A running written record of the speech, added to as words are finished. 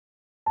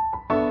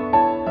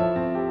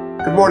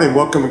Good morning.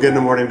 Welcome again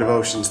to Morning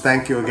Devotions.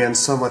 Thank you again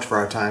so much for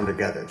our time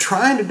together.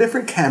 Trying a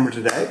different camera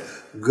today.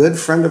 A good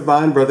friend of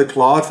mine, Brother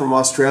Claude from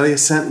Australia,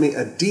 sent me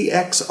a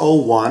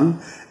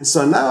DX01. And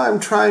so now I'm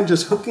trying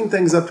just hooking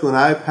things up to an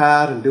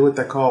iPad and do what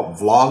they call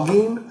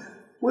vlogging.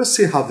 We'll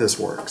see how this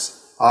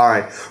works. All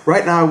right.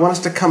 Right now I want us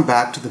to come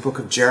back to the book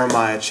of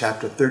Jeremiah,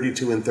 chapter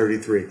 32 and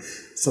 33.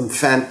 Some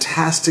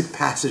fantastic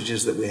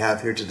passages that we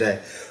have here today.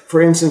 For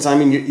instance,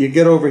 you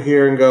get over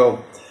here and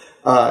go,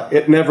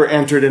 it never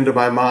entered into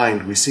my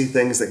mind. We see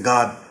things that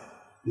God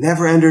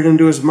never entered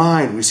into his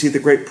mind. We see the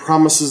great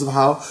promises of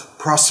how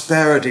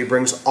prosperity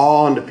brings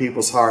awe into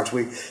people's hearts.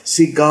 We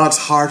see God's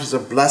heart as a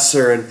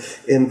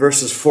blesser in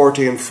verses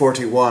 40 and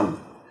 41.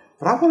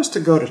 But I want us to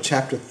go to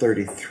chapter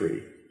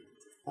 33,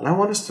 and I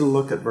want us to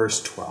look at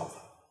verse 12.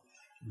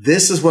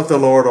 This is what the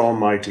Lord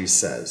Almighty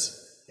says.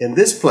 In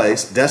this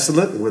place,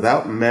 desolate,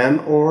 without men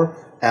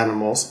or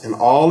animals, in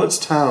all its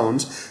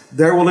towns,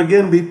 there will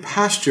again be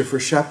pasture for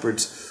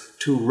shepherds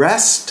to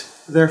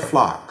rest their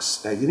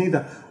flocks. Now, you need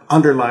to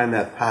underline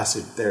that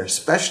passage there,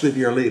 especially if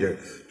you're a leader,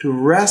 to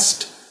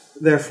rest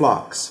their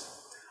flocks.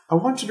 I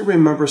want you to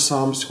remember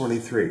Psalms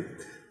 23,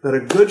 that a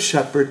good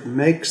shepherd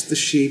makes the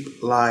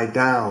sheep lie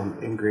down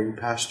in green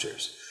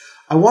pastures.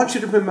 I want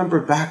you to remember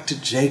back to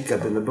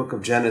Jacob in the book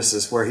of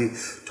Genesis, where he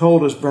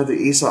told his brother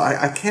Esau,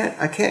 I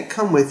can't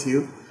come with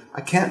you. I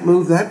can't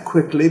move that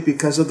quickly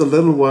because of the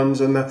little ones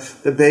and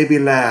the baby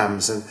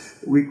lambs, and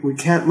we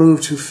can't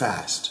move too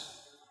fast.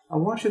 I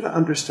want you to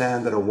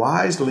understand that a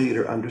wise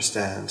leader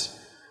understands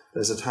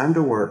there's a time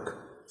to work,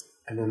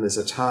 and then there's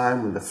a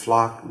time when the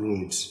flock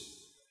needs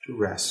to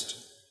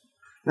rest.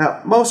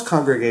 Now, most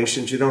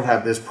congregations you don't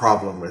have this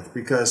problem with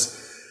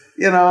because,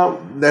 they're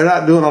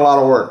not doing a lot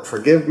of work.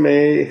 Forgive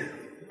me.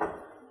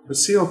 But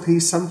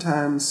COP,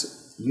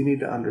 sometimes you need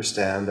to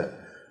understand that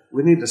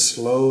we need to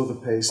slow the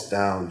pace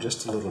down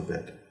just a little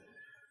bit.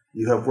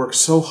 You have worked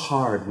so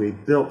hard.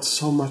 We've built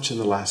so much in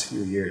the last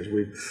few years.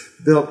 We've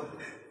built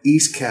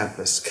East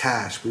Campus,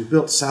 cash. We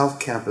built South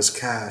Campus,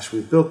 cash.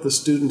 We built the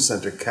Student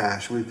Center,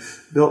 cash. We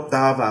built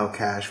Davao,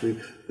 cash.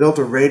 We built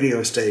a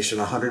radio station,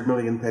 100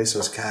 million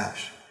pesos,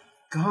 cash.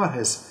 God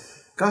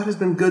has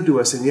been good to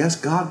us, and yes,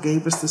 God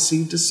gave us the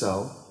seed to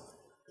sow,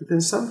 but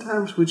then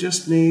sometimes we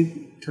just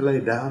need to lay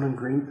down in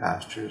green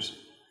pastures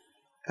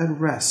and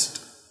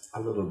rest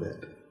a little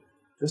bit.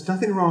 There's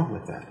nothing wrong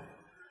with that.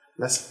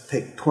 Let's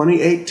take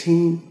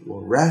 2018,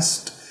 we'll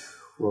rest,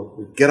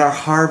 we'll get our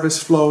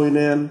harvest flowing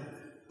in.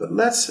 But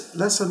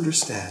let's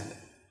understand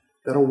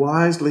that a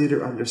wise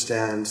leader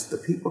understands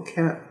that people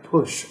can't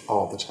push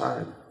all the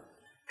time.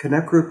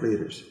 Connect group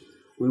leaders.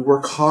 We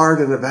work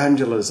hard in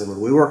evangelism, and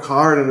we work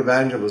hard in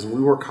evangelism.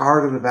 We work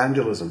hard in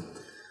evangelism.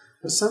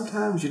 But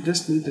sometimes you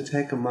just need to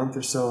take a month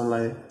or so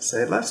and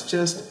say, let's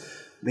just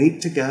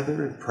meet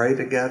together and pray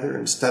together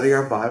and study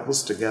our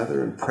Bibles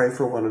together and pray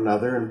for one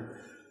another. And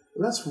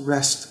let's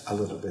rest a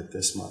little bit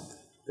this month.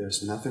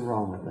 There's nothing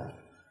wrong with that.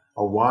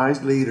 A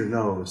wise leader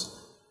knows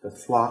the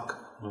flock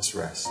must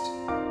rest.